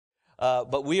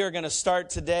But we are going to start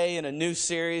today in a new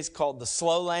series called The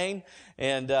Slow Lane.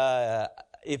 And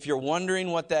if you're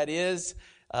wondering what that is,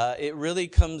 it really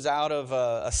comes out of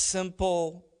a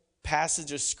simple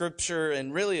passage of Scripture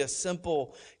and really a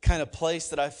simple kind of place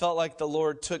that I felt like the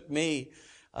Lord took me.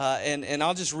 And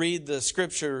I'll just read the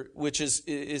Scripture, which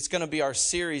is going to be our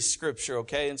series Scripture,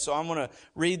 okay? And so I'm going to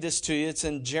read this to you. It's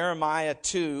in Jeremiah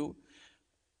 2,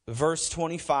 verse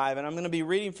 25. And I'm going to be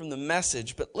reading from the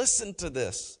Message, but listen to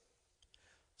this.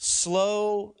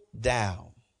 Slow down.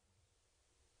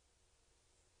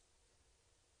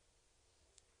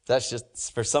 That's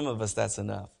just, for some of us, that's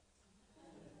enough.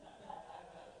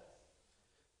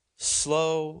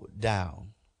 Slow down.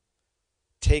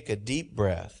 Take a deep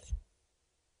breath.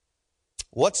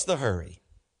 What's the hurry?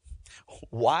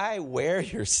 Why wear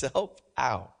yourself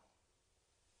out?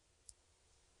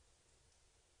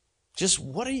 Just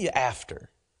what are you after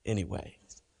anyway?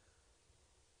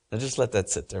 Now just let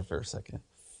that sit there for a second.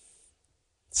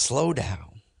 Slow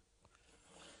down.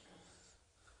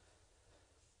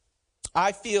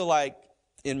 I feel like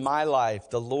in my life,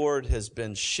 the Lord has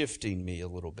been shifting me a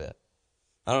little bit.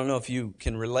 I don't know if you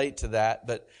can relate to that,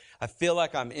 but I feel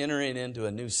like I'm entering into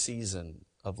a new season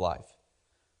of life.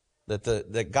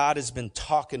 That God has been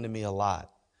talking to me a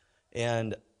lot.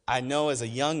 And I know as a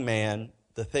young man,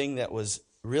 the thing that was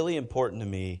really important to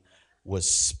me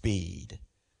was speed.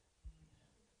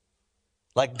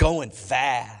 Like going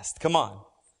fast. Come on.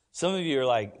 Some of you are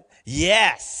like,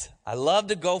 yes, I love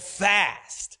to go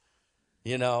fast.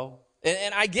 You know,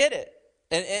 and I get it.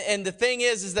 And the thing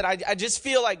is that I just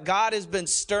feel like God has been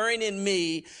stirring in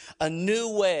me a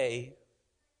new way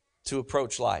to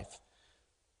approach life.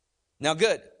 Now,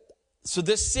 good. So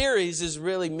this series is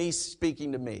really me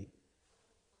speaking to me.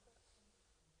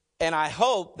 And I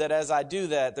hope that as I do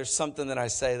that, there's something that I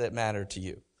say that matters to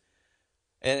you.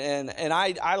 And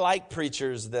I like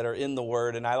preachers that are in the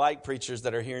Word, and I like preachers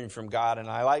that are hearing from God, and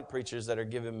I like preachers that are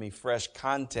giving me fresh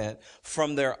content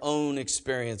from their own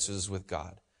experiences with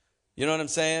God. You know what I'm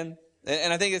saying?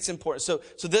 And I think it's important.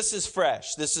 So this is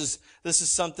fresh. This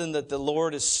is something that the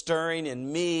Lord is stirring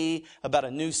in me about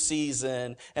a new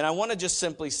season. And I want to just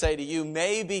simply say to you,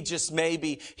 maybe, just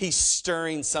maybe, He's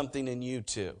stirring something in you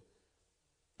too.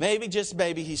 Maybe, just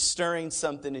maybe, He's stirring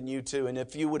something in you too. And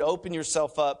if you would open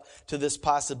yourself up to this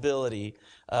possibility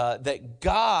that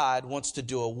God wants to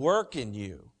do a work in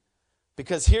you.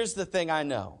 Because here's the thing I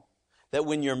know. That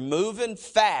when you're moving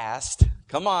fast,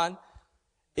 come on,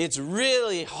 it's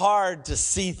really hard to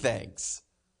see things.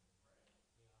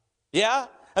 Yeah?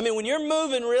 I mean, when you're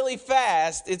moving really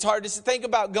fast, it's hard to see. Think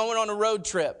about going on a road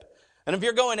trip. And if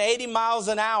you're going 80 miles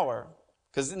an hour,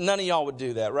 because none of y'all would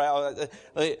do that, right?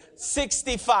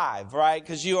 65, right?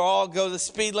 Because you all go the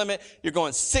speed limit. You're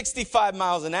going 65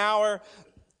 miles an hour,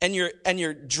 and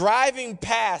you're driving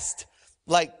past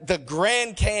like the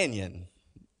Grand Canyon.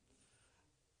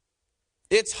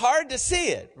 It's hard to see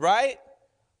it, right?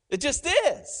 It just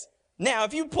is. Now,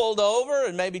 if you pulled over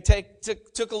and maybe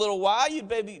took a little while, you'd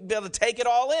maybe be able to take it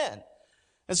all in.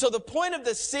 And so the point of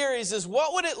this series is,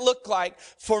 what would it look like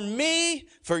for me,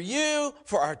 for you,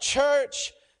 for our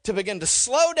church to begin to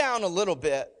slow down a little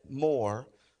bit more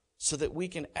so that we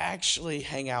can actually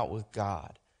hang out with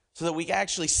God, so that we can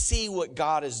actually see what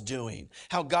God is doing,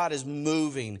 how God is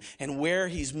moving, and where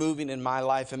He's moving in my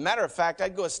life. And matter of fact,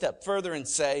 I'd go a step further and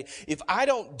say, if I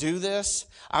don't do this,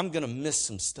 I'm going to miss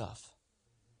some stuff.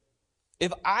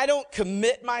 If I don't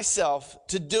commit myself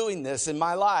to doing this in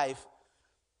my life,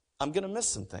 I'm going to miss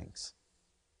some things.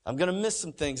 I'm going to miss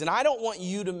some things. And I don't want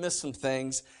you to miss some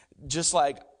things, just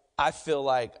like I feel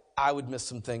like I would miss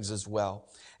some things as well.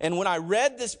 And when I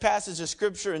read this passage of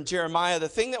Scripture in Jeremiah, the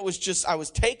thing that was just, I was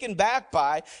taken back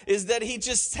by, is that he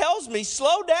just tells me,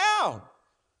 slow down.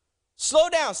 Slow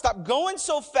down. Stop going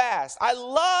so fast. I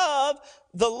love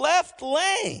the left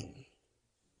lane.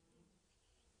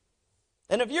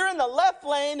 And if you're in the left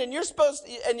lane and you're supposed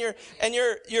to, and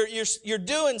you're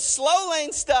doing slow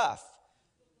lane stuff,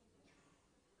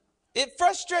 it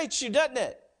frustrates you, doesn't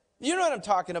it? You know what I'm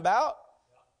talking about.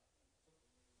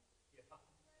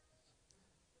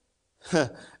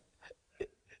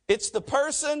 It's the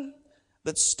person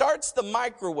that starts the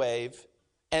microwave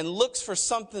and looks for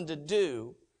something to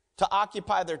do to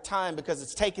occupy their time because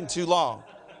it's taking too long.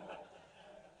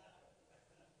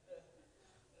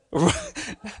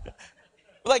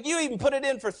 Like you even put it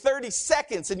in for 30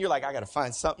 seconds and you're like, I got to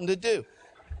find something to do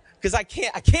because I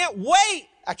can't wait.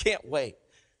 I can't wait.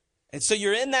 And so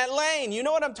you're in that lane. You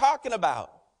know what I'm talking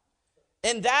about.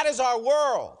 And that is our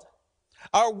world.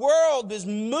 Our world is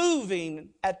moving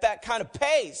at that kind of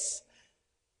pace.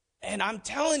 And I'm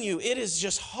telling you, it is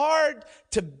just hard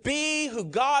to be who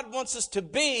God wants us to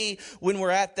be when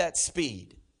we're at that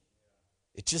speed.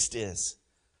 It just is.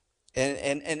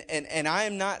 And I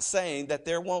am not saying that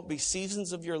there won't be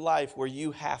seasons of your life where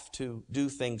you have to do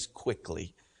things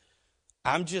quickly.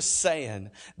 I'm just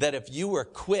saying that if you are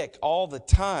quick all the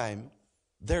time,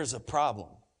 there's a problem.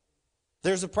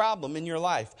 There's a problem in your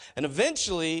life. And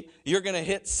eventually, you're going to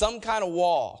hit some kind of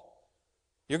wall.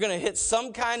 You're going to hit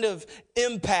some kind of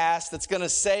impasse that's going to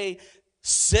say,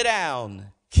 sit down,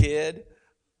 kid.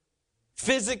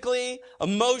 Physically,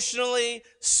 emotionally,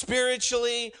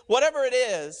 spiritually, whatever it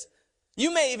is.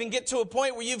 You may even get to a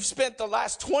point where you've spent the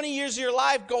last 20 years of your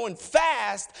life going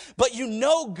fast, but you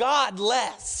know God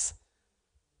less.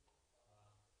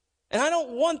 And I don't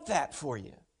want that for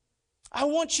you. I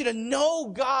want you to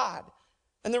know God.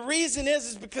 And the reason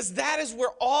is because that is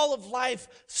where all of life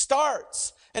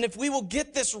starts. And if we will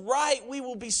get this right, we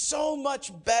will be so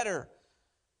much better.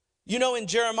 You know, in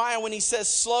Jeremiah, when he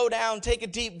says, slow down, take a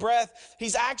deep breath,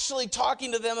 he's actually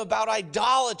talking to them about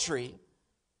idolatry.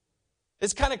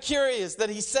 It's kind of curious that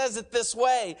he says it this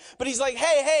way, but he's like,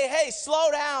 hey, slow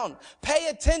down, pay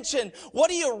attention. What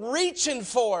are you reaching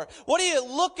for? What are you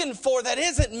looking for that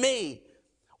isn't me?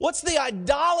 What's the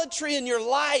idolatry in your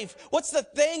life? What's the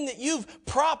thing that you've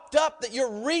propped up that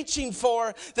you're reaching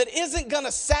for that isn't going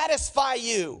to satisfy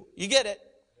you? You get it?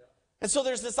 And so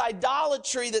there's this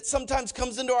idolatry that sometimes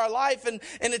comes into our life, and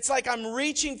it's like I'm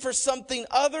reaching for something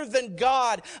other than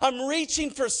God. I'm reaching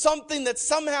for something that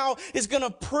somehow is going to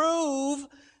prove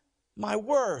my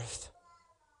worth.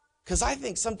 Because I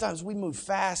think sometimes we move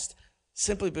fast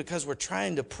simply because we're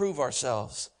trying to prove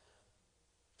ourselves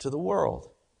to the world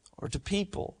or to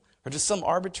people or to some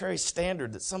arbitrary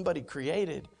standard that somebody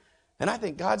created. And I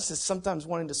think God's just sometimes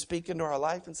wanting to speak into our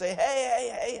life and say,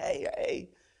 hey.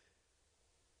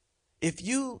 If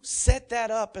you set that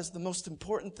up as the most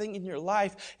important thing in your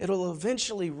life, it will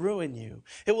eventually ruin you.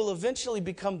 It will eventually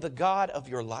become the God of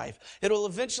your life. It will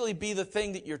eventually be the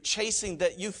thing that you're chasing,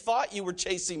 that you thought you were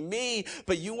chasing me,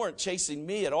 but you weren't chasing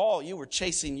me at all. You were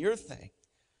chasing your thing.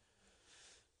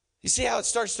 You see how it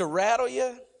starts to rattle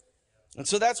you? And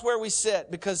so that's where we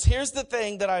sit, because here's the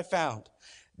thing that I found.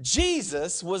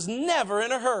 Jesus was never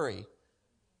in a hurry.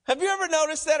 Have you ever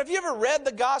noticed that? Have you ever read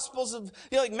the Gospels of,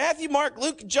 like Matthew, Mark,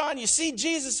 Luke, John? You see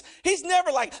Jesus, he's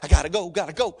never like, I gotta go.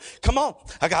 Come on,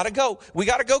 I gotta go. We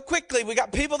gotta go quickly. We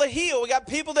got people to heal. We got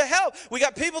people to help. We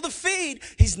got people to feed.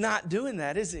 He's not doing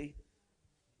that, is he?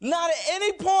 Not at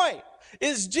any point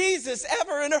is Jesus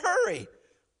ever in a hurry.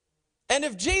 And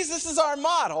if Jesus is our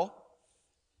model,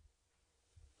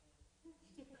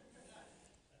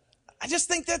 I just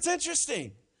think that's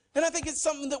interesting. And I think it's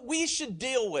something that we should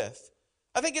deal with.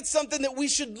 I think it's something that we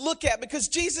should look at, because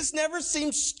Jesus never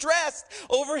seemed stressed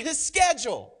over his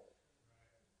schedule.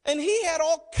 And he had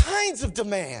all kinds of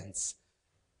demands.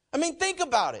 I mean, think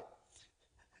about it.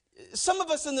 Some of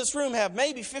us in this room have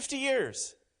maybe 50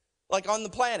 years, like on the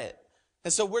planet.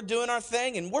 And so we're doing our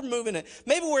thing and we're moving it.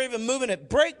 Maybe we're even moving at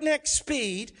breakneck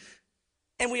speed.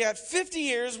 And we got 50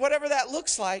 years, whatever that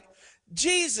looks like.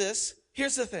 Jesus,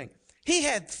 here's the thing. He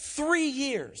had 3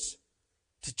 years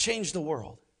to change the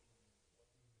world.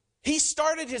 He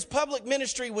started his public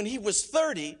ministry when he was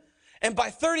 30, and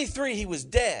by 33 he was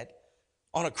dead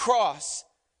on a cross,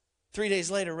 3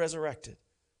 days later resurrected.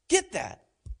 Get that?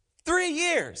 3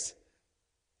 years.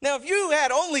 Now, if you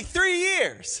had only 3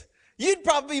 years, you'd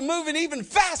probably be moving even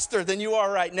faster than you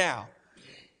are right now.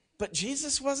 But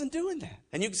Jesus wasn't doing that.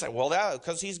 And you can say, well, that's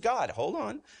because he's God. Hold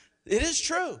on. It is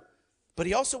true. But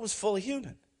he also was fully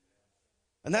human.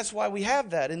 And that's why we have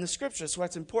that in the scripture. That's why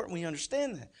it's important we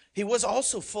understand that. He was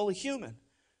also fully human.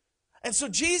 And so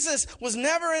Jesus was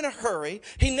never in a hurry.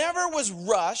 He never was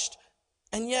rushed.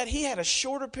 And yet he had a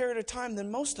shorter period of time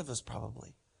than most of us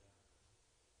probably.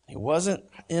 He wasn't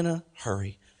in a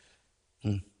hurry.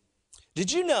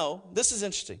 Did you know, this is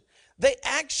interesting, they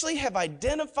actually have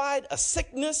identified a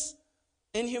sickness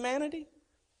in humanity?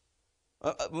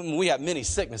 We have many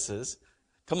sicknesses.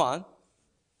 Come on.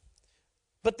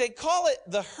 But they call it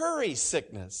the hurry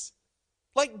sickness.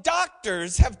 Like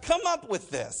doctors have come up with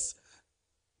this.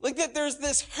 Like that there's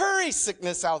this hurry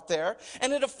sickness out there,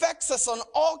 and it affects us on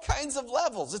all kinds of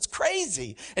levels. It's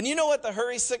crazy. And you know what the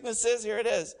hurry sickness is? Here it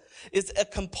is. It's a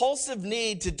compulsive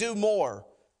need to do more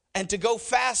and to go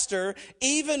faster,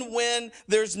 even when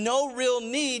there's no real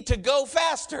need to go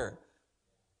faster.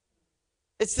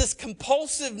 It's this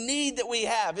compulsive need that we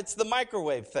have. It's the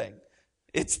microwave thing.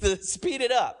 It's the speed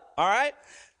it up. All right?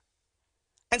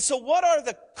 And so what are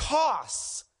the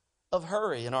costs of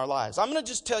hurry in our lives? I'm going to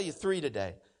just tell you 3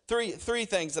 today. Three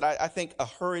things that I think a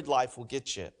hurried life will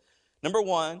get you. Number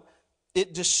 1,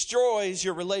 it destroys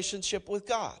your relationship with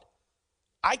God.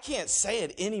 I can't say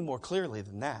it any more clearly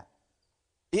than that.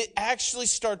 It actually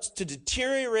starts to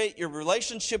deteriorate your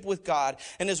relationship with God.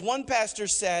 And as one pastor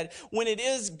said, when it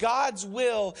is God's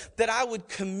will that I would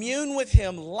commune with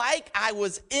him like I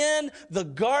was in the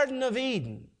Garden of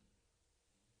Eden.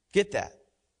 Get that?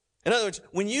 In other words,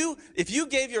 if you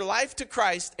gave your life to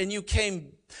Christ and you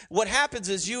came, what happens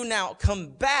is you now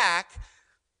come back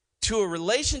to a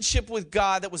relationship with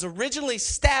God that was originally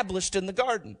established in the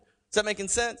garden. Is that making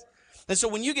sense? And so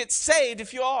when you get saved,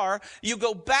 if you are, you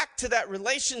go back to that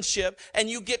relationship and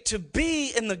you get to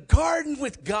be in the garden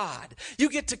with God. You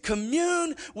get to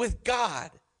commune with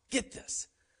God. Get this.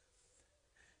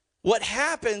 What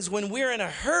happens when we're in a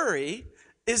hurry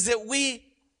is that we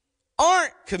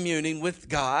aren't communing with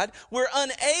God. We're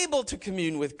unable to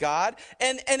commune with God.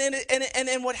 And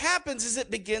what happens is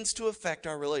it begins to affect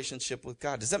our relationship with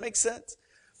God. Does that make sense?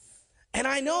 And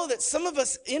I know that some of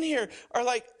us in here are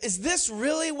like, is this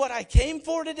really what I came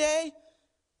for today?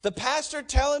 The pastor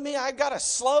telling me I got to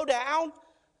slow down?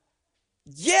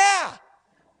 Yeah.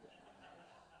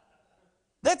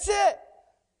 That's it.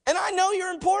 And I know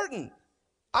you're important.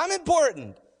 I'm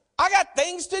important. I got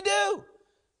things to do.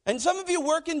 And some of you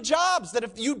work in jobs that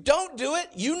if you don't do it,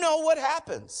 you know what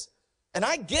happens. And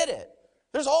I get it.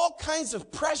 There's all kinds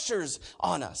of pressures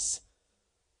on us.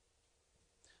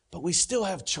 But we still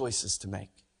have choices to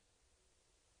make.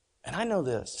 And I know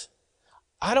this.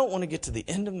 I don't want to get to the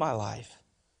end of my life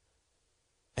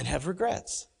and have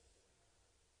regrets.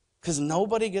 Because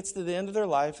nobody gets to the end of their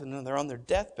life and then they're on their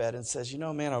deathbed and says, you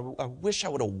know, man, I wish I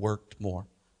would have worked more.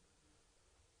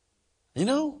 You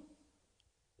know?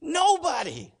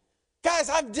 Nobody. Guys,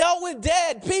 I've dealt with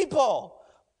dead people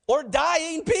or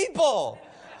dying people.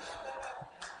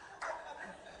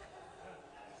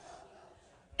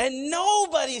 And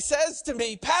nobody says to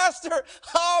me, Pastor,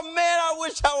 oh man, I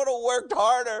wish I would have worked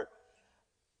harder.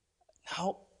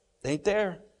 No, ain't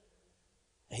there.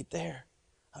 Ain't there.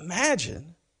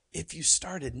 Imagine if you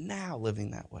started now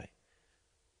living that way.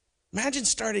 Imagine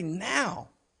starting now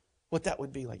what that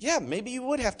would be like. Yeah, maybe you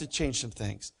would have to change some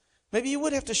things. Maybe you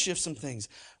would have to shift some things.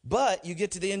 But you get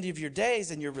to the end of your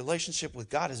days and your relationship with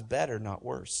God is better, not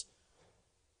worse.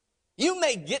 You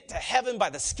may get to heaven by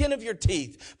the skin of your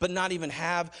teeth, but not even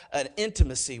have an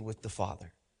intimacy with the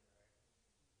Father.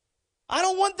 I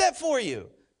don't want that for you.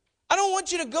 I don't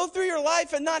want you to go through your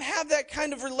life and not have that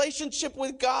kind of relationship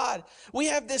with God. We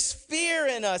have this fear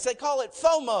in us. They call it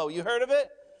FOMO. You heard of it?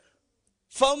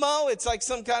 FOMO, it's like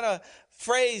some kind of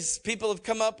phrase people have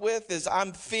come up with is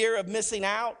I'm fear of missing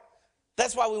out.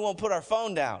 That's why we won't put our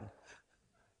phone down.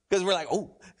 Because we're like,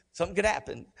 oh, something could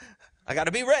happen. I got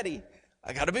to be ready.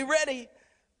 I got to be ready.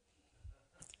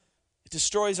 It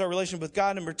destroys our relationship with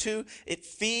God. Number 2, it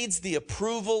feeds the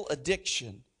approval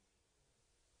addiction.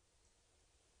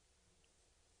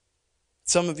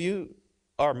 Some of you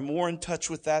are more in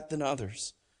touch with that than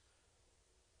others.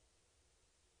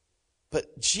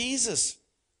 But Jesus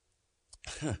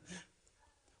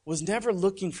was never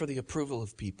looking for the approval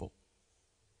of people.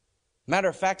 Matter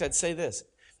of fact, I'd say this.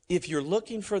 If you're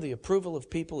looking for the approval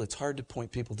of people, it's hard to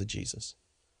point people to Jesus.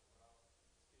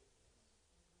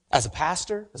 As a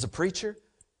pastor, as a preacher,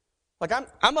 like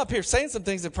I'm up here saying some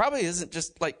things that probably isn't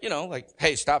just like,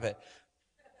 hey, stop it.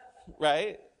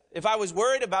 Right? If I was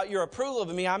worried about your approval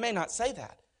of me, I may not say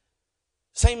that.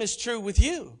 Same is true with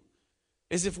you.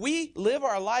 Is if we live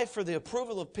our life for the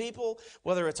approval of people,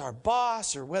 whether it's our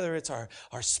boss or whether it's our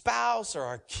spouse or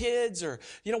our kids or,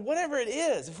 whatever it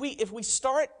is, if we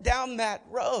start down that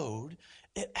road,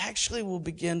 it actually will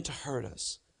begin to hurt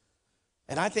us.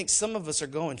 And I think some of us are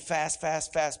going fast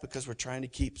because we're trying to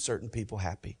keep certain people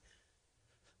happy.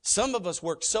 Some of us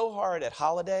work so hard at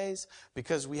holidays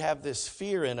because we have this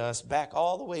fear in us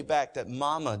all the way back that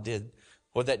mama did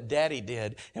or that daddy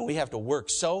did. And we have to work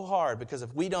so hard because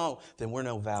if we don't, then we're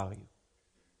no value.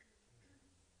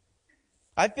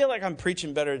 I feel like I'm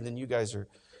preaching better than you guys are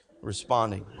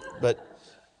responding. But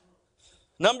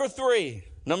number three,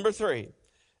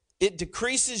 it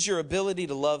decreases your ability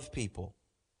to love people.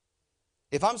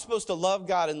 If I'm supposed to love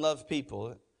God and love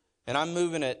people, and I'm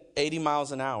moving at 80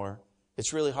 miles an hour,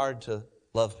 it's really hard to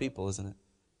love people, isn't it?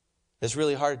 It's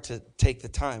really hard to take the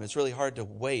time. It's really hard to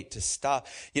wait, to stop.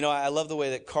 I love the way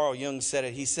that Carl Jung said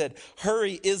it. He said,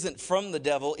 hurry isn't from the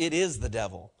devil, it is the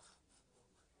devil.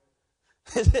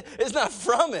 It's not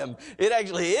from him, it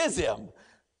actually is him.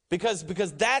 Because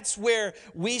that's where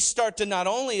we start to not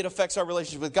only it affects our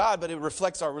relationship with God, but it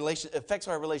affects our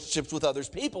relationships with others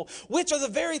people, which are the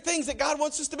very things that God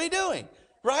wants us to be doing,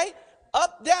 right?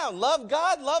 Up, down, love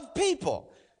God, love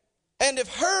people. And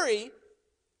if hurry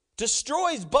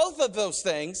destroys both of those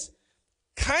things,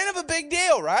 kind of a big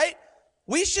deal, right?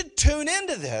 We should tune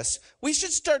into this. We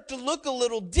should start to look a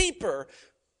little deeper.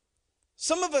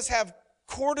 Some of us have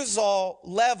cortisol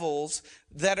levels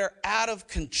that are out of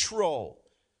control.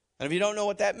 And if you don't know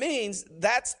what that means,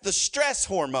 that's the stress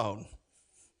hormone.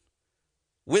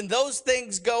 When those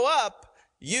things go up,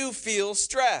 you feel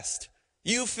stressed.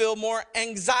 You feel more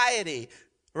anxiety,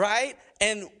 right?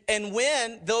 And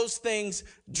when those things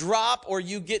drop or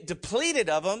you get depleted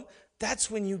of them, that's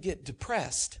when you get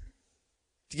depressed.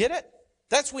 Do you get it?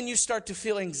 That's when you start to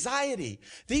feel anxiety.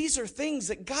 These are things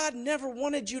that God never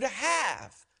wanted you to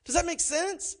have. Does that make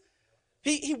sense?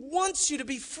 He wants you to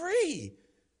be free.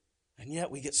 And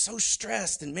yet we get so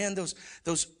stressed, and man, those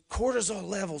cortisol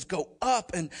levels go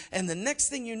up, and the next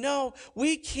thing you know,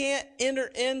 we can't enter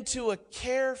into a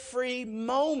carefree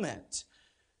moment.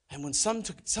 And when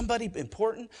somebody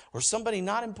important or somebody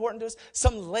not important to us,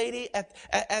 some lady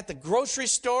at the grocery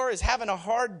store is having a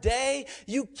hard day,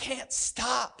 you can't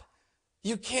stop.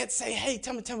 You can't say, hey,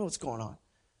 tell me what's going on.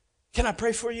 Can I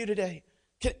pray for you today?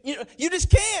 You just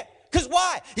can't. Because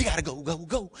why? You got to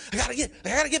go. I got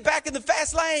to get back in the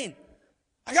fast lane.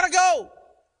 I got to go.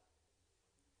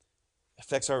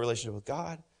 Affects our relationship with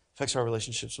God. Affects our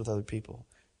relationships with other people.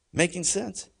 Making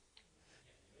sense?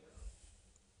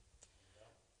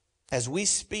 As we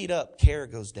speed up, care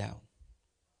goes down.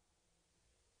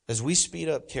 As we speed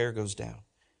up, care goes down.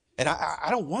 And I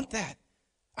don't want that.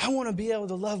 I want to be able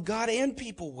to love God and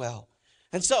people well.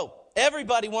 And so,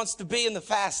 everybody wants to be in the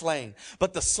fast lane,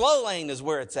 but the slow lane is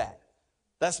where it's at.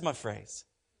 That's my phrase.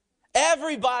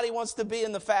 Everybody wants to be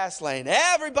in the fast lane.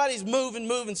 Everybody's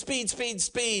moving,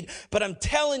 speed. But I'm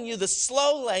telling you, the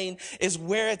slow lane is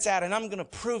where it's at. And I'm going to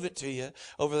prove it to you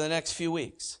over the next few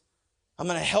weeks. I'm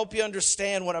going to help you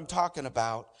understand what I'm talking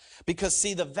about. Because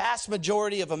see, the vast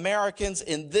majority of Americans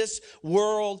in this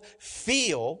world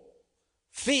feel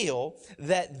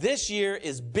that this year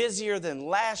is busier than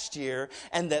last year,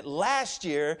 and that last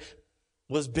year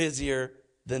was busier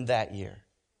than that year.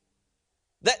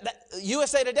 That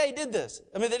USA Today did this.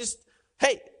 I mean,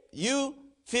 hey, you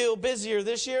feel busier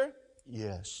this year?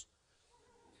 Yes.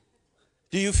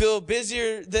 Do you feel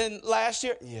busier than last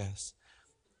year? Yes.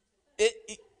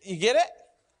 You get it?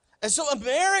 And so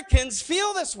Americans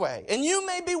feel this way, and you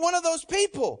may be one of those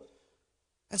people.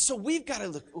 And so we've got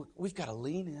to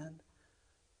lean in.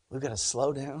 We've got to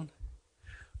slow down.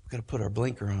 We've got to put our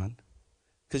blinker on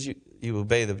because you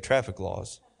obey the traffic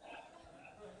laws.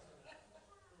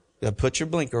 You got to put your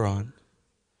blinker on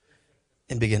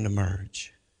and begin to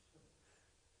merge.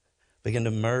 Begin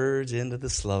to merge into the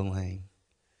slow lane.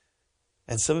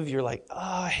 And some of you are like, oh,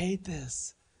 I hate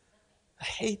this.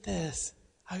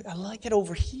 I like it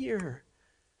over here.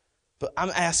 But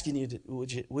I'm asking you,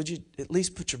 would you at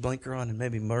least put your blinker on and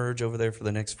maybe merge over there for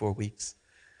the next 4 weeks?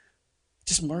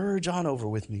 Just merge on over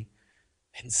with me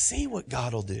and see what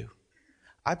God will do.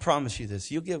 I promise you this.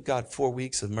 You'll give God 4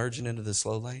 weeks of merging into the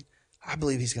slow lane. I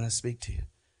believe He's going to speak to you.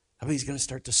 I believe He's going to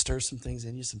start to stir some things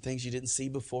in you, some things you didn't see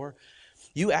before.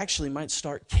 You actually might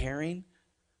start caring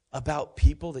about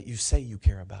people that you say you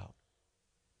care about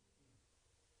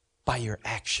by your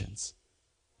actions,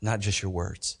 not just your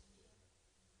words.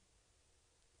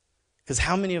 Because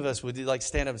how many of us would like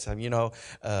stand up and say,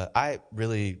 I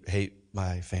really hate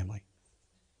my family.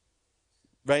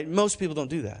 Right? Most people don't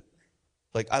do that.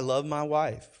 Like, I love my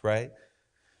wife, right?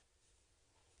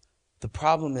 The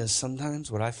problem is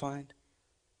sometimes what I find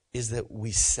is that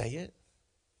we say it,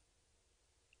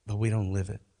 but we don't live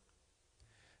it.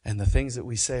 And the things that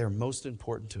we say are most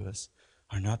important to us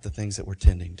are not the things that we're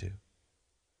tending to.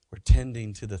 We're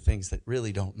tending to the things that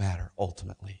really don't matter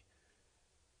ultimately.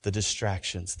 The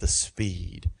distractions, the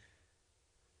speed.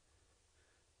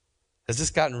 Has this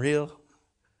gotten real?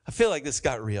 I feel like this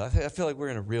got real. I feel like we're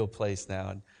in a real place now.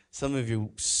 And some of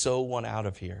you so want out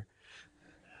of here.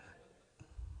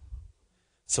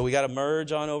 So we got to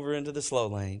merge on over into the slow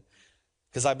lane.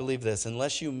 Because I believe this.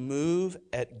 Unless you move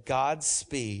at God's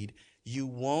speed, you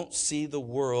won't see the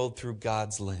world through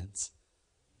God's lens.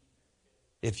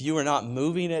 If you are not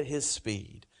moving at His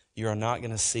speed, you are not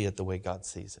going to see it the way God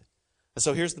sees it. And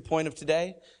so here's the point of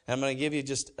today. And I'm going to give you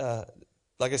just,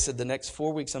 like I said, the next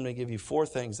 4 weeks, I'm going to give you 4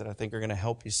 things that I think are going to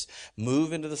help you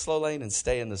move into the slow lane and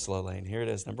stay in the slow lane. Here it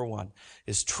is. Number 1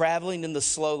 is traveling in the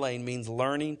slow lane means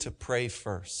learning to pray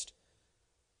first.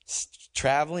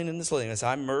 Traveling in the slow lane. As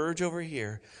I merge over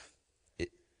here,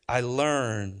 I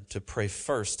learn to pray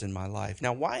first in my life.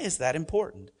 Now, why is that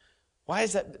important? Why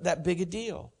is that big a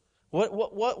deal?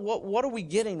 What are we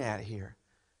getting at here?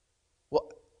 Well,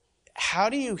 how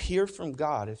do you hear from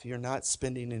God if you're not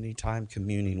spending any time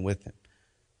communing with Him?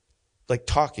 Like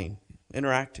talking,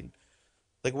 interacting.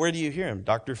 Like, where do you hear Him?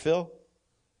 Dr. Phil?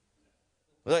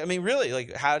 I mean, really,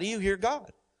 like, how do you hear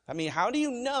God? I mean, how do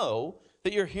you know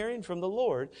that you're hearing from the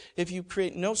Lord if you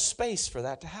create no space for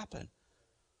that to happen?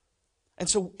 And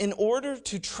so in order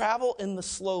to travel in the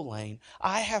slow lane,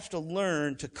 I have to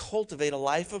learn to cultivate a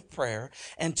life of prayer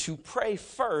and to pray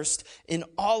first in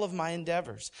all of my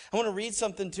endeavors. I want to read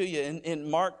something to you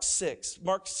in Mark 6,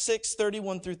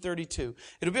 31 through 32.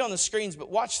 It'll be on the screens,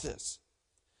 but watch this.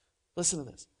 Listen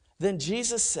to this. Then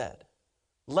Jesus said,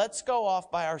 let's go off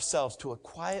by ourselves to a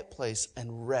quiet place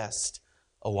and rest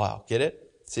a while. Get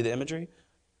it? See the imagery?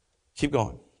 Keep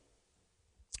going.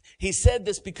 He said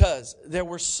this because there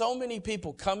were so many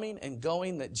people coming and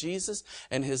going that Jesus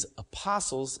and his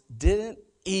apostles didn't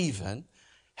even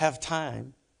have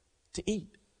time to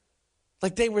eat.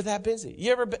 Like, they were that busy.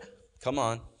 You ever been, come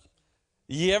on.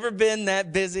 You ever been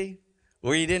that busy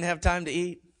where you didn't have time to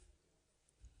eat?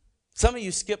 Some of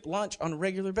you skip lunch on a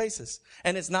regular basis,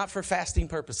 and it's not for fasting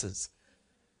purposes.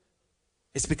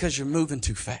 It's because you're moving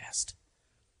too fast.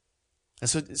 And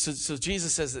so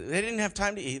Jesus says that they didn't have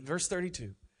time to eat. Verse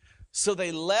 32. So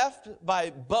they left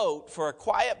by boat for a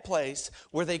quiet place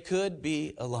where they could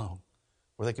be alone.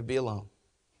 Where they could be alone.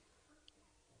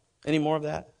 Any more of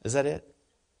that? Is that it?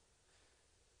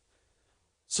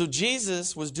 So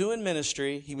Jesus was doing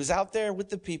ministry. He was out there with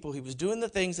the people. He was doing the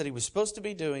things that he was supposed to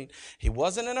be doing. He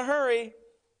wasn't in a hurry,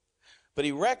 but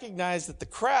he recognized that the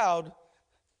crowd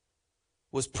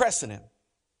was pressing him.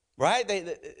 Right?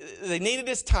 They needed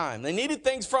his time. They needed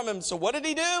things from him. So what did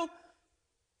he do?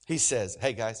 He says,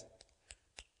 hey guys,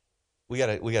 we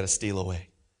gotta steal away.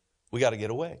 We gotta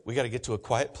get away. We gotta get to a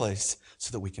quiet place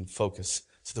so that we can focus,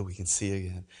 so that we can see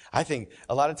again. I think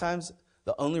a lot of times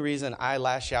the only reason I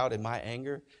lash out in my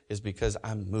anger is because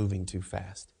I'm moving too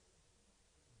fast.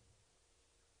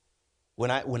 When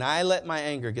I let my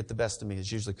anger get the best of me,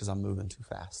 it's usually because I'm moving too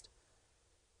fast.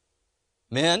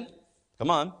 Men, come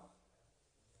on.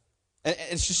 And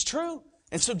it's just true.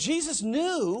 And so Jesus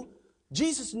knew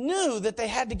that they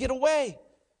had to get away.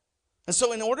 And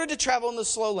so in order to travel in the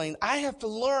slow lane, I have to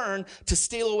learn to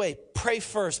steal away, pray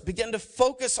first, begin to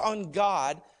focus on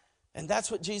God. And that's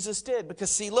what Jesus did.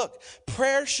 Because see, look,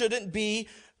 prayer should be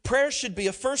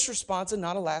a first response and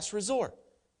not a last resort.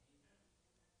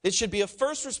 It should be a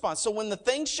first response. So when the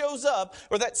thing shows up,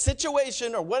 or that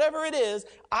situation, or whatever it is,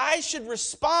 I should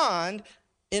respond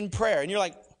in prayer. And you're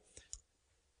like,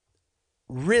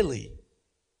 really?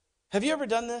 Have you ever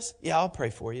done this? Yeah, I'll pray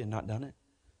for you and not done it.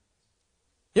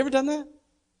 You ever done that?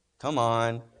 Come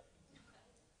on.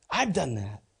 I've done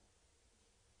that.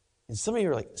 And some of you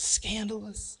are like,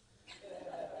 scandalous.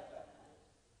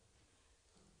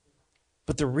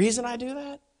 But the reason I do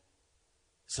that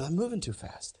is I'm moving too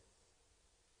fast.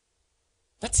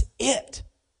 That's it.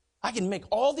 I can make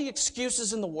all the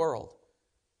excuses in the world.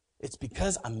 It's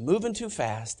because I'm moving too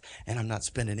fast and I'm not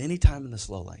spending any time in the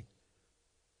slow lane.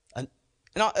 And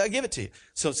I'll give it to you.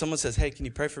 So someone says, hey, can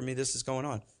you pray for me? This is going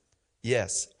on.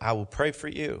 Yes, I will pray for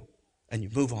you. And you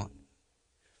move on.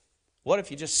 What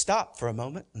if you just stopped for a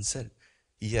moment and said,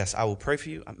 yes, I will pray for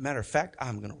you. Matter of fact,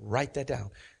 I'm going to write that down.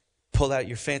 Pull out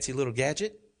your fancy little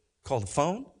gadget called a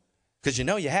phone, because you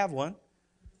know you have one.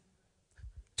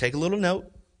 Take a little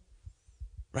note,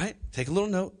 right? Take a little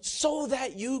note so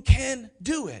that you can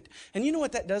do it. And you know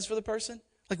what that does for the person?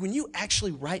 Like when you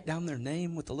actually write down their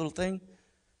name with the little thing,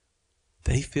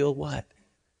 they feel what?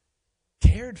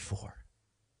 Cared for.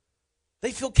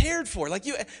 They feel cared for. Like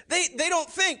they don't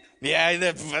think, yeah,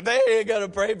 they ain't going to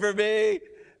pray for me.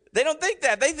 They don't think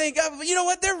that. They think, oh, you know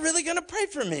what? They're really going to pray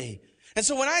for me. And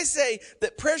so when I say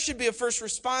that prayer should be a first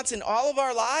response in all of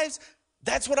our lives,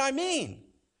 that's what I mean.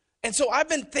 And so I've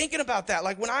been thinking about that.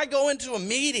 Like when I go into a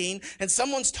meeting and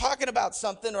someone's talking about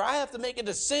something, or I have to make a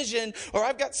decision, or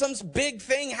I've got some big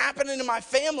thing happening in my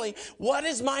family, what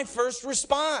is my first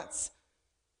response?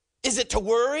 Is it to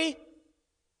worry?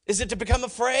 Is it to become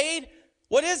afraid?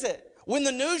 What is it? When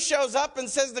the news shows up and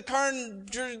says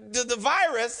the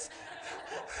virus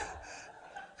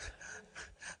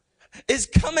is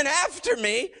coming after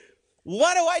me,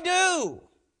 what do I do?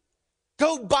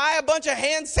 Go buy a bunch of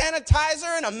hand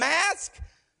sanitizer and a mask?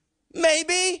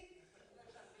 Maybe.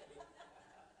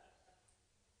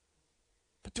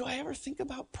 But do I ever think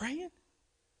about praying?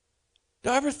 Do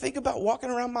I ever think about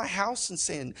walking around my house and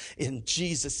saying, in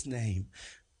Jesus' name,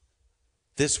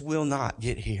 this will not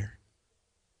get here?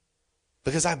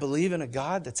 Because I believe in a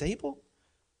God that's able.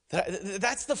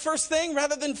 That's the first thing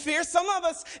rather than fear. Some of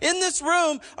us in this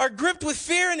room are gripped with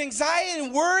fear and anxiety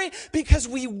and worry because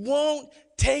we won't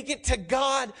take it to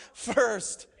God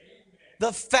first.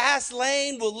 The fast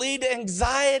lane will lead to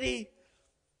anxiety.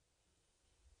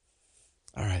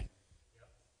 All right.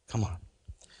 Come on.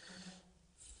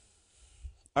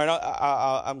 All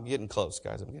right, I'm getting close,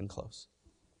 guys. I'm getting close.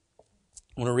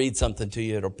 I want to read something to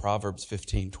you out of Proverbs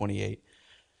 15:28.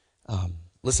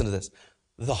 Listen to this.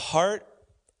 The heart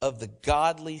of the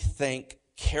godly think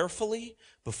carefully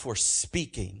before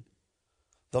speaking.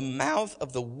 The mouth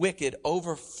of the wicked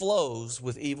overflows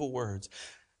with evil words.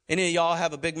 Any of y'all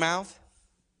have a big mouth?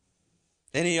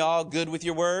 Any of y'all good with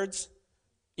your words?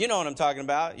 You know what I'm talking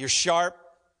about. You're sharp,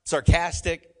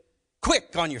 sarcastic,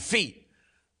 quick on your feet.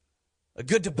 A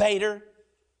good debater.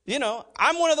 You know,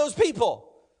 I'm one of those people.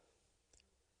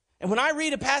 And when I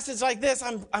read a passage like this,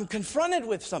 I'm confronted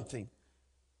with something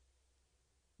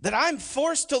that I'm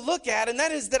forced to look at, and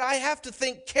that is that I have to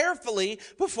think carefully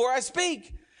before I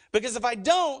speak. Because if I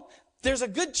don't, there's a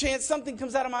good chance something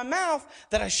comes out of my mouth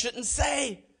that I shouldn't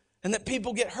say and that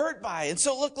people get hurt by. And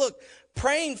so look,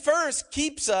 praying first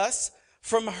keeps us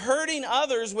from hurting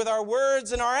others with our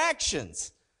words and our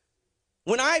actions.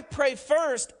 When I pray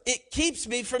first, it keeps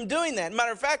me from doing that.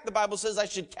 Matter of fact, the Bible says I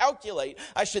should calculate,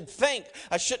 I should think,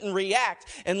 I shouldn't react.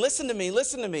 And listen to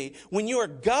me. When you are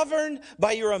governed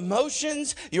by your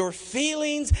emotions, your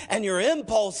feelings, and your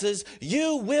impulses,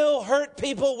 you will hurt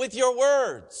people with your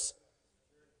words.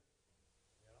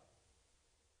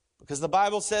 Because the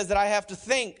Bible says that I have to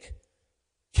think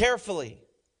carefully.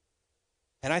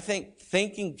 And I think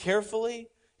thinking carefully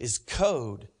is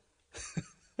code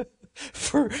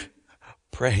for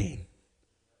praying.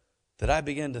 That I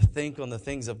begin to think on the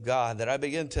things of God. That I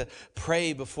begin to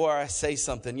pray before I say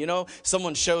something. You know,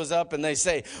 someone shows up and they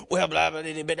say, well, blah, blah,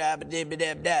 blah, blah, blah,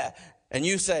 blah, blah. And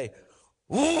you say,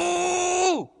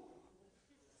 woo!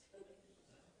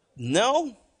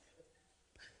 No?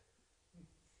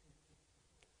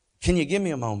 Can you give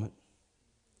me a moment?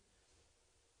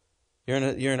 You're in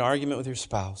an argument with your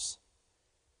spouse.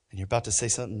 And you're about to say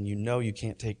something you know you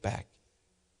can't take back.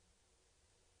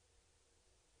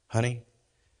 Honey,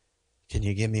 can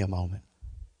you give me a moment?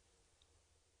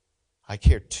 I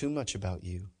care too much about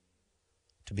you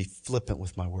to be flippant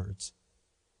with my words.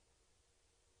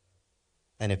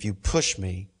 And if you push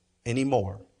me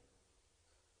anymore,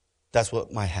 that's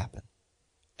what might happen.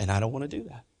 And I don't want to do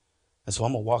that. And so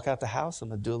I'm going to walk out the house. I'm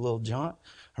going to do a little jaunt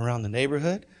around the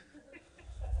neighborhood.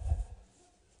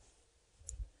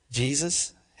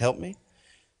 Jesus, help me.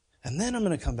 And then I'm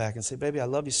going to come back and say, baby, I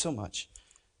love you so much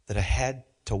that I had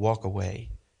to walk away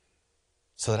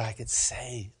so that I could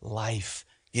say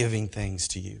life-giving things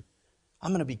to you.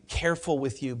 I'm going to be careful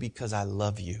with you because I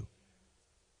love you.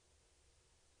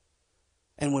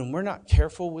 And when we're not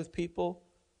careful with people,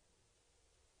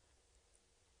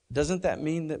 doesn't that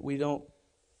mean that we don't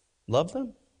love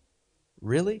them?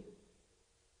 Really?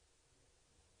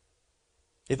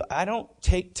 If I don't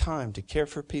take time to care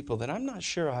for people, then I'm not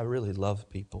sure I really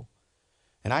love people.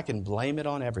 And I can blame it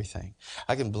on everything.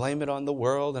 I can blame it on the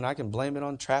world, and I can blame it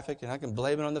on traffic, and I can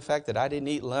blame it on the fact that I didn't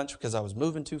eat lunch because I was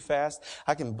moving too fast.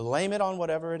 I can blame it on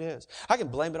whatever it is. I can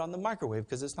blame it on the microwave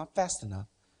because it's not fast enough.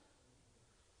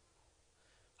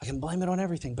 I can blame it on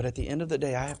everything, but at the end of the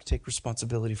day, I have to take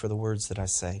responsibility for the words that I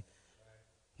say,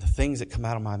 the things that come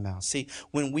out of my mouth. See,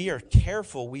 when we are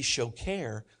careful, we show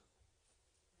care.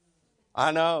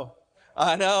 I know.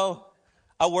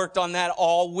 I worked on that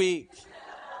all week.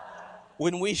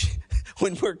 When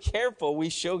we're careful, we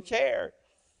show care.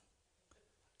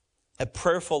 A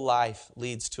prayerful life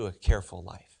leads to a careful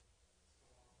life.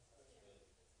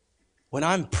 When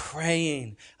I'm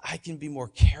praying, I can be more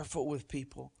careful with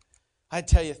people. I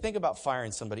tell you, think about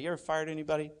firing somebody. You ever fired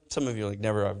anybody? Some of you are like,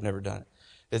 never, I've never done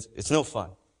it. It's no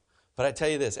fun. But I tell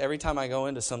you this, every time I go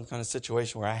into some kind of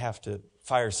situation where I have to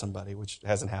fire somebody, which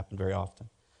hasn't happened very often,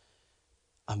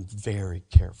 I'm very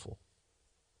careful.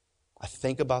 I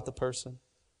think about the person.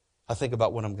 I think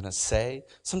about what I'm going to say.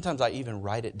 Sometimes I even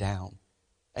write it down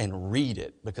and read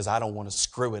it because I don't want to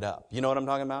screw it up. You know what I'm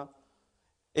talking about?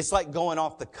 It's like going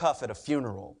off the cuff at a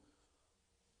funeral.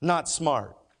 Not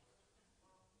smart.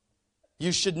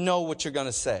 You should know what you're going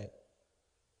to say.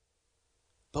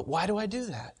 But why do I do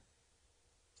that?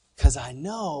 Because I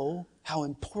know how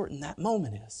important that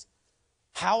moment is.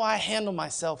 How I handle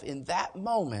myself in that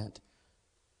moment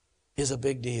is a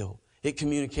big deal. It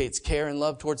communicates care and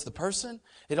love towards the person.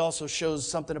 It also shows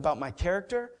something about my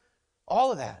character.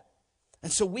 All of that.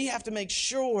 And so we have to make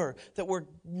sure that we're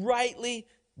rightly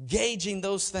gauging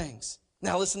those things.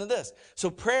 Now listen to this.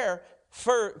 So praying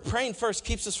first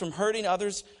keeps us from hurting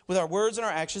others with our words and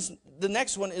our actions. The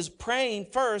next one is praying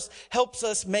first helps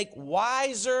us make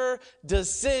wiser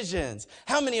decisions.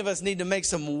 How many of us need to make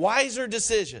some wiser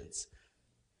decisions?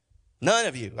 None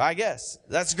of you, I guess.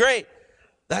 That's great.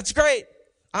 That's great.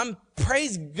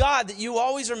 Praise God that you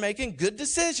always are making good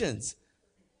decisions.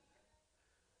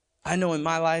 I know in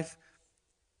my life,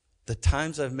 The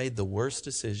times I've made the worst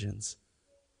decisions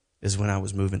is when I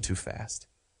was moving too fast.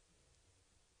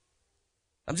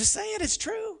 I'm just saying it's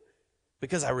true.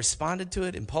 Because I responded to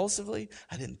it impulsively.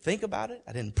 I didn't think about it.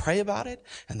 I didn't pray about it.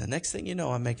 And the next thing you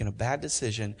know, I'm making a bad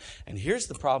decision. And here's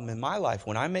the problem in my life.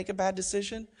 When I make a bad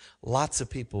decision, lots of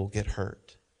people get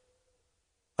hurt.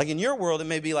 Like in your world, it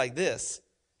may be like this.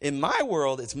 In my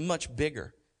world, it's much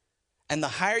bigger. And the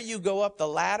higher you go up the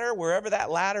ladder, wherever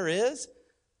that ladder is,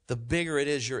 the bigger it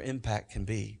is your impact can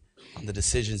be on the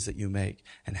decisions that you make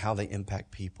and how they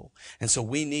impact people. And so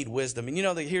we need wisdom. And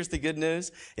here's the good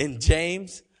news. In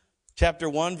James chapter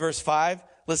 1, verse 5,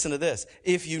 listen to this.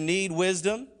 If you need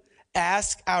wisdom,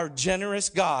 ask our generous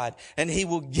God, and he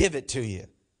will give it to you.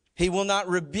 He will not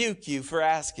rebuke you for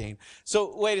asking.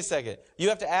 So wait a second. You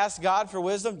have to ask God for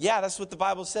wisdom? Yeah, that's what the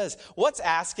Bible says. What's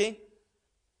asking?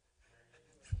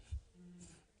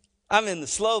 I'm in the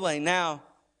slow lane now.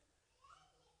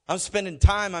 I'm spending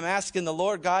time. I'm asking the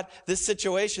Lord, God, this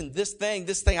situation, this thing,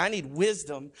 I need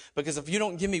wisdom, because if you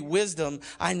don't give me wisdom,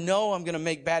 I know I'm going to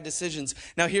make bad decisions.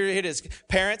 Now here it is.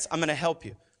 Parents, I'm going to help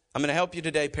you. I'm going to help you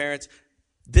today, parents.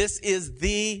 This is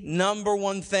the number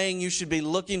one thing you should be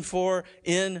looking for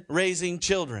in raising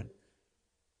children.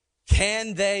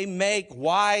 Can they make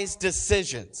wise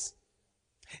decisions?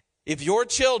 If your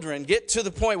children get to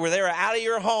the point where they're out of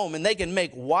your home and they can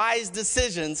make wise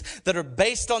decisions that are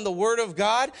based on the Word of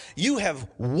God, you have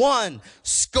won.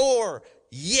 Score.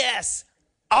 Yes.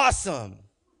 Awesome.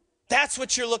 That's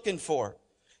what you're looking for.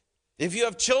 If you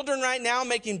have children right now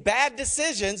making bad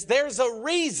decisions, there's a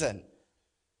reason.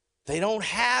 They don't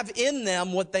have in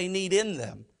them what they need in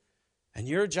them. And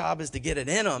your job is to get it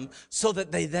in them so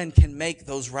that they then can make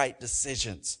those right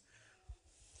decisions.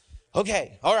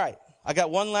 Okay. All right. I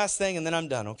got one last thing and then I'm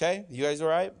done, okay? You guys all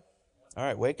right? All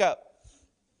right, wake up.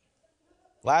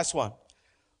 Last one.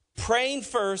 Praying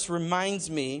first reminds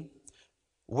me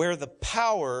where the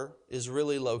power is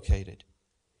really located.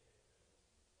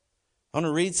 I want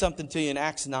to read something to you in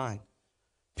Acts 9.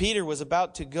 Peter was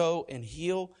about to go and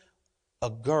heal a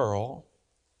girl.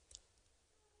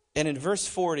 And in verse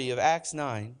 40 of Acts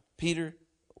 9, Peter,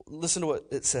 listen to what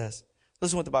it says.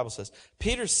 Listen to what the Bible says.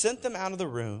 Peter sent them out of the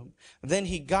room. Then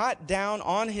he got down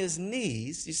on his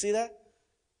knees. You see that?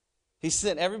 He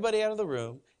sent everybody out of the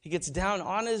room. He gets down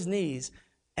on his knees,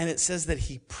 and it says that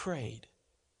he prayed.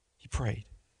 He prayed.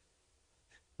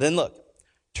 Then look,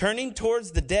 turning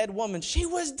towards the dead woman, she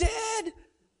was dead.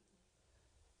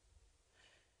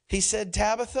 He said,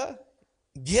 Tabitha,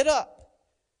 get up.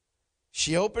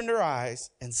 She opened her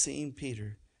eyes, and seeing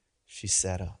Peter, she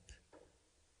sat up.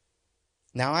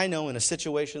 Now, I know in a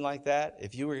situation like that,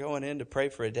 if you were going in to pray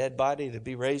for a dead body to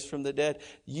be raised from the dead,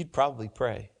 you'd probably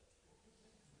pray.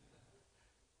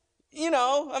 Come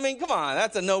on,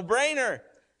 that's a no-brainer.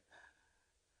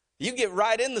 You get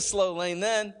right in the slow lane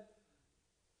then.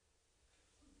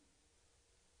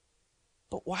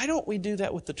 But why don't we do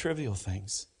that with the trivial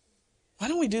things? Why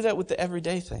don't we do that with the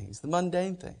everyday things, the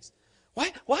mundane things?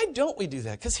 Why don't we do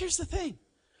that? Because here's the thing.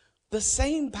 The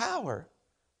same power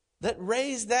that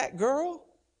raised that girl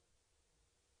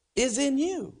is in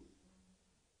you.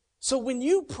 So when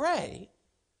you pray,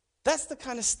 that's the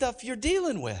kind of stuff you're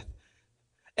dealing with.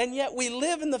 And yet we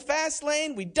live in the fast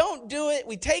lane. We don't do it.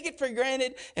 We take it for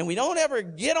granted. And we don't ever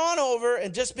get on over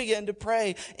and just begin to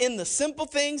pray. In the simple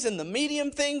things, in the medium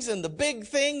things, in the big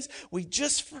things, we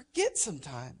just forget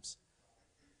sometimes.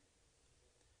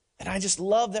 And I just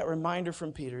love that reminder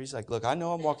from Peter. He's like, look, I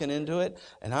know I'm walking into it,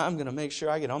 and I'm going to make sure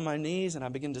I get on my knees and I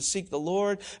begin to seek the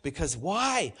Lord. Because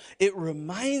why? It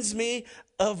reminds me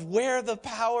of where the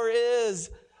power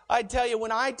is. I tell you,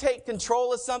 when I take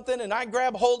control of something and I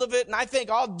grab hold of it and I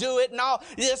think I'll do it and I'll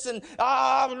this and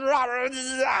I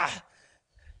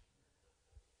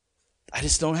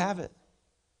just don't have it.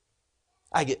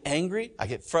 I get angry. I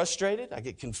get frustrated. I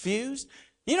get confused.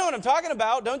 You know what I'm talking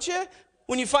about, don't you?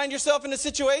 When you find yourself in a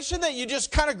situation that you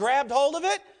just kind of grabbed hold of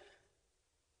it.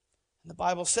 And the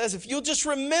Bible says, if you'll just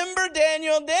remember,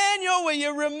 Daniel, will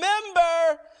you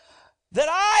remember that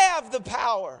I have the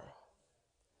power?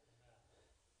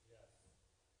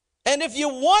 And if you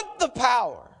want the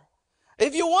power,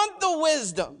 if you want the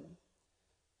wisdom,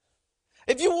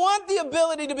 if you want the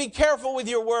ability to be careful with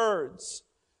your words,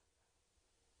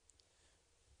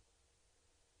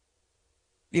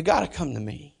 you got to come to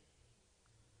me.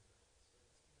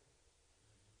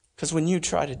 Because when you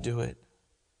try to do it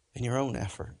in your own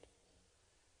effort,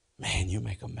 man, you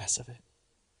make a mess of it.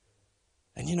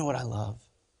 And you know what I love?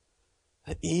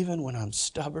 That even when I'm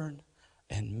stubborn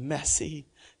and messy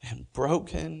and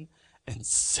broken and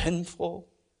sinful,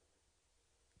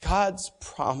 God's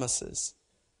promises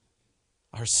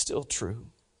are still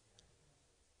true.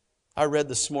 I read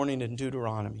this morning in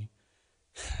Deuteronomy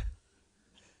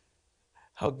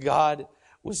how God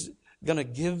was going to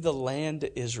give the land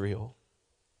to Israel.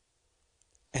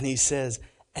 And he says,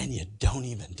 and you don't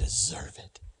even deserve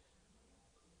it.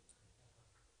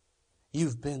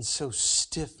 You've been so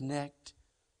stiff-necked,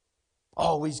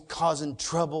 always causing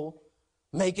trouble,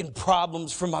 making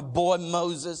problems for my boy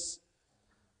Moses.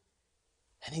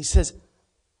 And he says,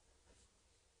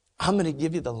 I'm going to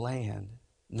give you the land,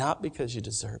 not because you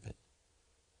deserve it,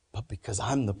 but because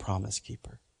I'm the promise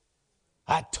keeper.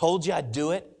 I told you I'd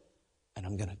do it, and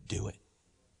I'm going to do it.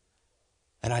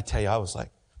 And I tell you, I was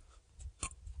like,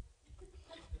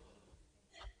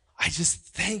 I just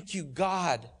thank you,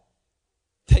 God,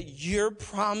 that your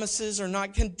promises are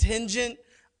not contingent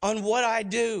on what I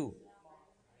do.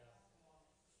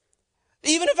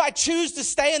 Even if I choose to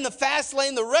stay in the fast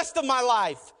lane the rest of my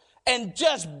life and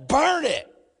just burn it,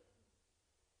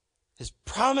 his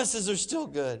promises are still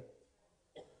good.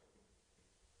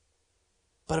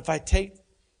 But if I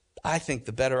think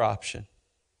the better option,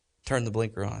 turn the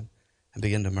blinker on and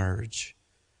begin to merge,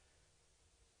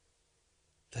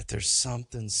 that there's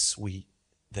something sweet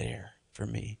there for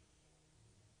me.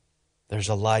 There's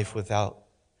a life without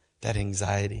that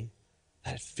anxiety,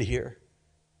 that fear.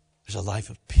 There's a life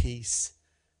of peace.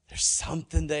 There's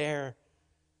something there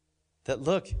that,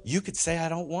 look, you could say I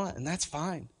don't want, and that's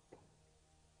fine.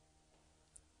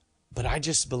 But I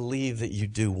just believe that you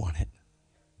do want it.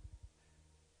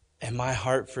 And my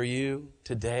heart for you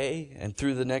today and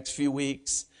through the next few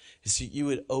weeks is that you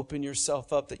would open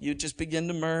yourself up, that you just begin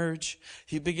to merge.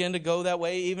 You begin to go that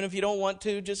way, even if you don't want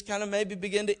to, just kind of maybe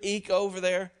begin to eke over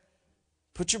there.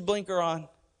 Put your blinker on.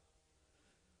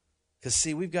 Because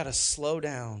see, we've got to slow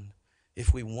down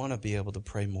if we want to be able to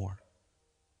pray more.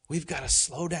 We've got to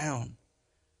slow down.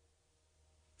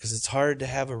 Because it's hard to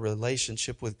have a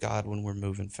relationship with God when we're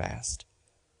moving fast.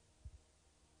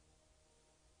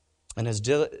 And as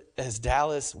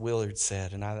Dallas Willard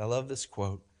said, and I love this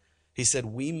quote, he said,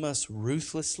 we must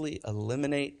ruthlessly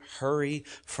eliminate hurry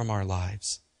from our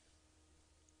lives.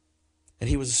 And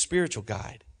he was a spiritual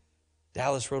guide.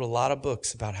 Dallas wrote a lot of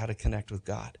books about how to connect with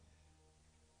God.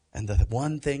 And the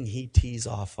one thing he tees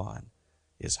off on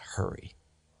is hurry.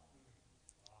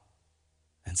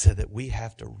 And said that we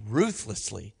have to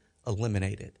ruthlessly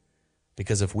eliminate it.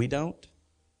 Because if we don't,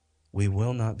 we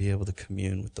will not be able to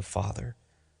commune with the Father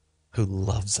who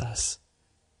loves us.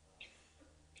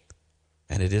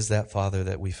 And it is that Father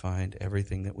that we find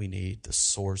everything that we need, the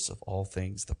source of all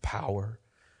things, the power.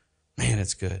 Man,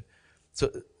 it's good.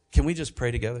 So can we just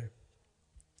pray together?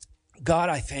 God,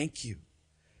 I thank you.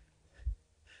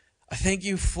 I thank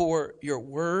you for your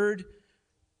word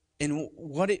and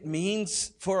what it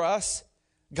means for us.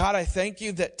 God, I thank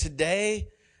you that today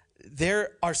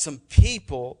there are some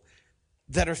people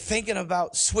that are thinking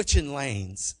about switching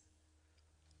lanes.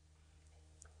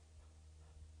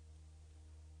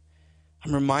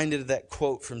 I'm reminded of that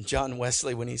quote from John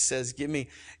Wesley when he says, give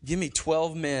me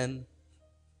 12 men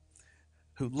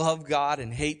who love God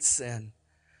and hate sin,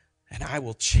 and I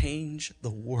will change the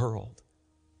world.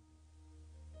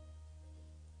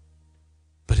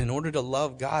 But in order to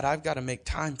love God, I've got to make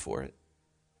time for it.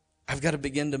 I've got to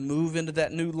begin to move into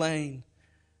that new lane.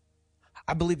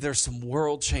 I believe there's some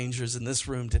world changers in this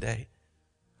room today.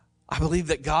 I believe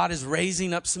that God is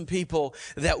raising up some people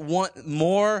that want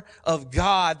more of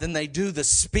God than they do the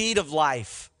speed of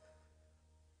life.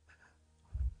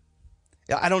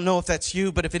 I don't know if that's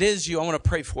you, but if it is you, I want to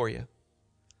pray for you.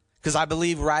 Because I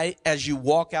believe right as you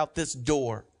walk out this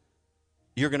door,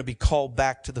 you're going to be called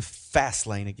back to the fast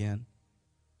lane again.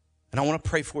 And I want to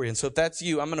pray for you. And so if that's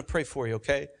you, I'm going to pray for you,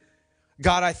 okay?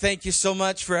 God, I thank you so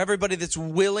much for everybody that's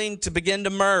willing to begin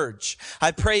to merge. I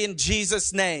pray in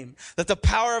Jesus' name that the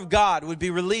power of God would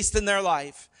be released in their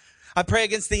life. I pray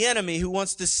against the enemy who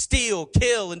wants to steal,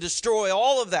 kill, and destroy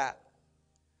all of that.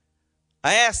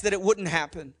 I ask that it wouldn't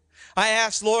happen. I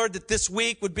ask, Lord, that this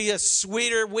week would be a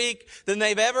sweeter week than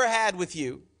they've ever had with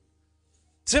you.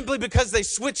 Simply because they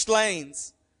switched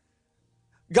lanes.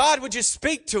 God, would you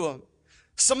speak to them?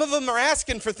 Some of them are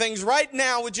asking for things right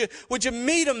now. Would you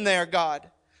meet them there,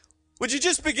 God? Would you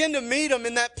just begin to meet them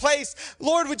in that place?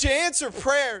 Lord, would you answer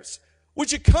prayers?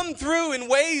 Would you come through in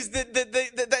ways that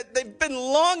they've been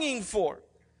longing for?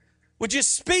 Would you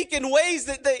speak in ways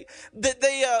that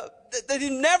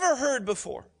they've never heard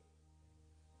before?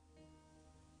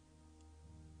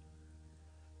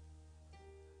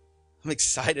 I'm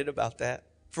excited about that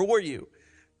for you.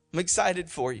 I'm excited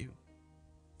for you.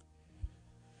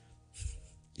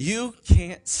 You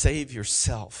can't save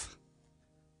yourself.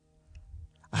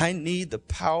 I need the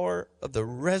power of the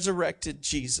resurrected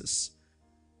Jesus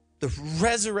the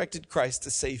resurrected Christ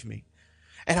to save me.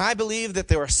 And I believe that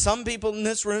there are some people in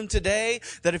this room today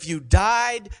that if you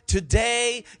died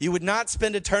today, you would not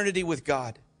spend eternity with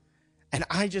God. And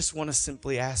I just want to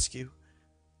simply ask you,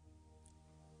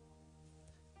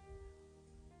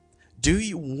 do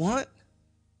you want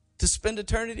to spend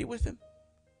eternity with him?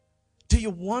 Do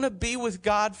you want to be with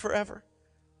God forever?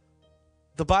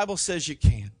 The Bible says you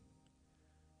can.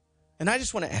 And I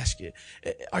just want to ask you,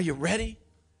 are you ready?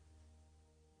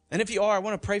 And if you are, I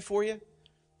want to pray for you.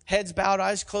 Heads bowed,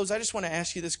 eyes closed. I just want to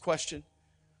ask you this question.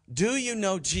 Do you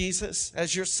know Jesus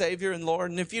as your Savior and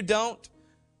Lord? And if you don't,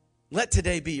 let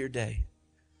today be your day.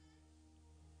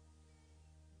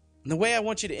 And the way I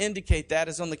want you to indicate that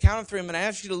is on the count of 3, I'm going to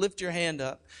ask you to lift your hand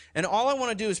up. And all I want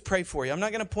to do is pray for you. I'm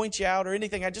not going to point you out or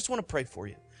anything. I just want to pray for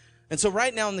you. And so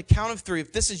right now on the count of 3,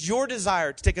 if this is your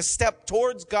desire to take a step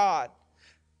towards God,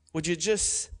 would you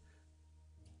just,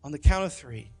 on the count of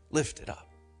 3, lift it up?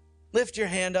 Lift your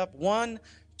hand up. 1,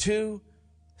 2,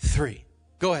 3.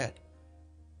 Go ahead.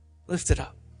 Lift it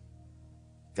up.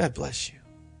 God bless you.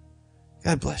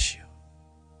 God bless you.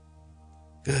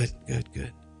 Good, good,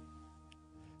 good.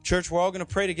 Church, we're all going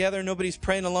to pray together. Nobody's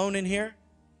praying alone in here.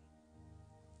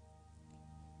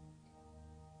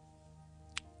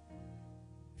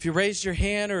 If you raised your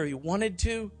hand or you wanted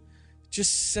to,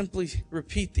 just simply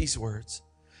repeat these words.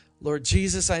 Lord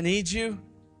Jesus, I need you.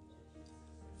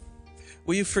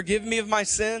 Will you forgive me of my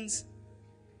sins?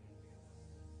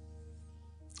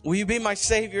 Will you be my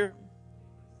Savior?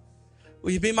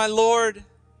 Will you be my Lord?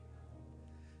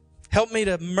 Help me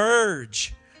to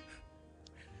merge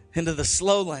into the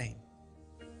slow lane.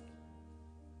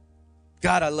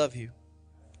 God, I love you.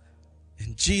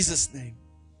 In Jesus' name,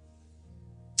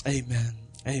 amen.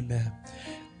 Amen.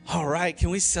 All right,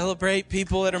 can we celebrate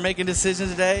people that are making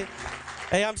decisions today?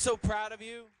 Hey, I'm so proud of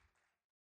you.